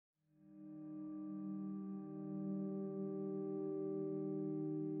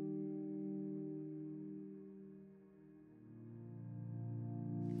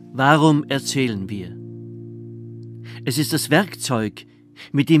Warum erzählen wir? Es ist das Werkzeug,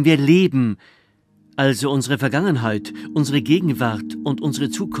 mit dem wir leben, also unsere Vergangenheit, unsere Gegenwart und unsere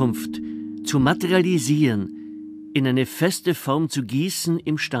Zukunft zu materialisieren, in eine feste Form zu gießen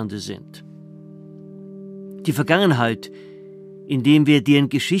imstande sind. Die Vergangenheit, indem wir deren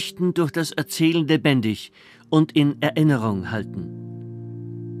Geschichten durch das Erzählen lebendig und in Erinnerung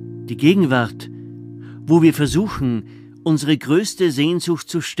halten. Die Gegenwart, wo wir versuchen, unsere größte Sehnsucht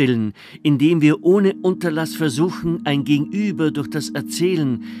zu stillen, indem wir ohne Unterlass versuchen, ein Gegenüber durch das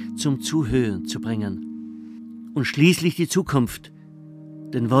Erzählen zum Zuhören zu bringen. Und schließlich die Zukunft,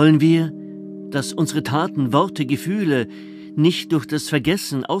 denn wollen wir, dass unsere Taten, Worte, Gefühle nicht durch das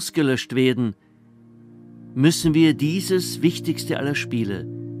Vergessen ausgelöscht werden, müssen wir dieses wichtigste aller Spiele,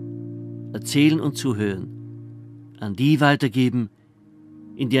 Erzählen und Zuhören, an die weitergeben,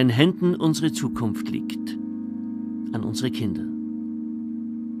 in deren Händen unsere Zukunft liegt, an unsere Kinder.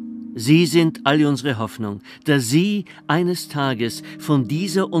 Sie sind alle unsere Hoffnung, dass sie eines Tages von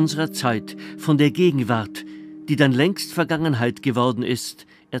dieser unserer Zeit, von der Gegenwart, die dann längst Vergangenheit geworden ist,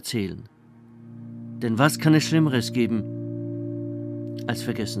 erzählen. Denn was kann es Schlimmeres geben, als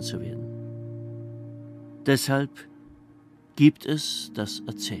vergessen zu werden? Deshalb gibt es das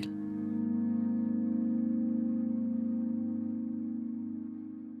Erzählen.